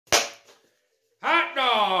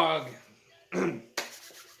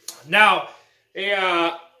Now, we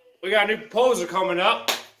got a new proposal coming up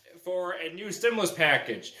for a new stimulus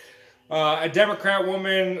package. A Democrat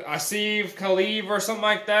woman, Asif Khalif or something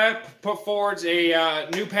like that, put forward a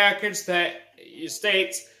new package that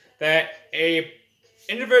states that a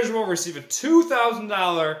individual will receive a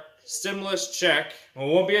 $2,000 stimulus check. Well,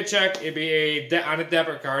 it won't be a check; it'll be on a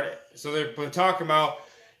debit card. So they're talking about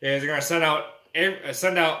is they're going to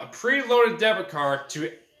send out a preloaded debit card to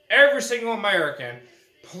every single American,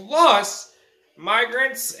 plus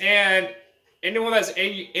migrants and anyone that's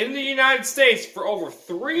in the United States for over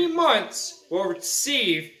 3 months will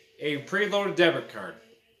receive a preloaded debit card.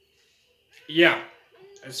 Yeah,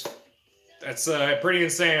 that's pretty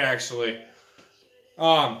insane, actually.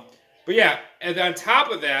 But yeah, and on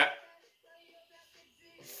top of that,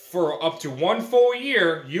 for up to 1 full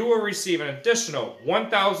year, you will receive an additional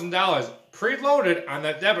 $1,000 preloaded on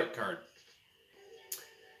that debit card.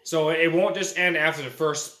 So it won't just end after the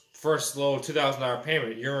first low $2,000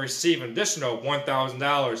 payment. You're going to receive an additional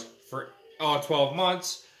 $1,000 for all 12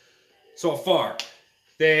 months so far.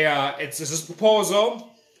 It's this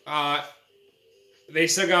proposal. They're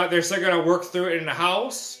still gonna work through it in the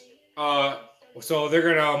House. So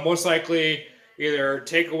they're gonna most likely either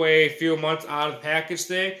take away a few months out of the package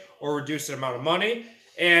thing or reduce the amount of money.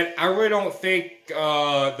 And I really don't think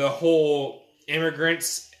the whole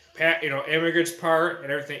immigrants part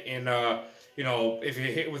and everything if you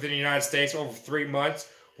hit within the United States over 3 months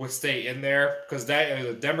would stay in there, because that is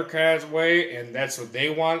the Democrats' way and that's what they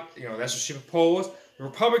want. That's what she proposed. The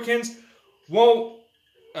Republicans won't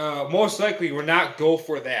most likely will not go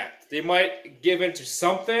for that. They might give into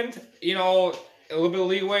something, a little bit of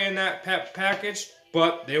leeway in that package,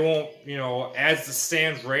 but they won't, as it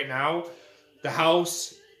stands right now, the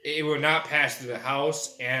House, it will not pass through the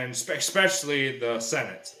House and especially the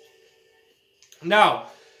Senate. Now,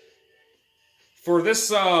 for this,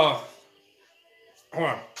 hold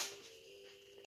on.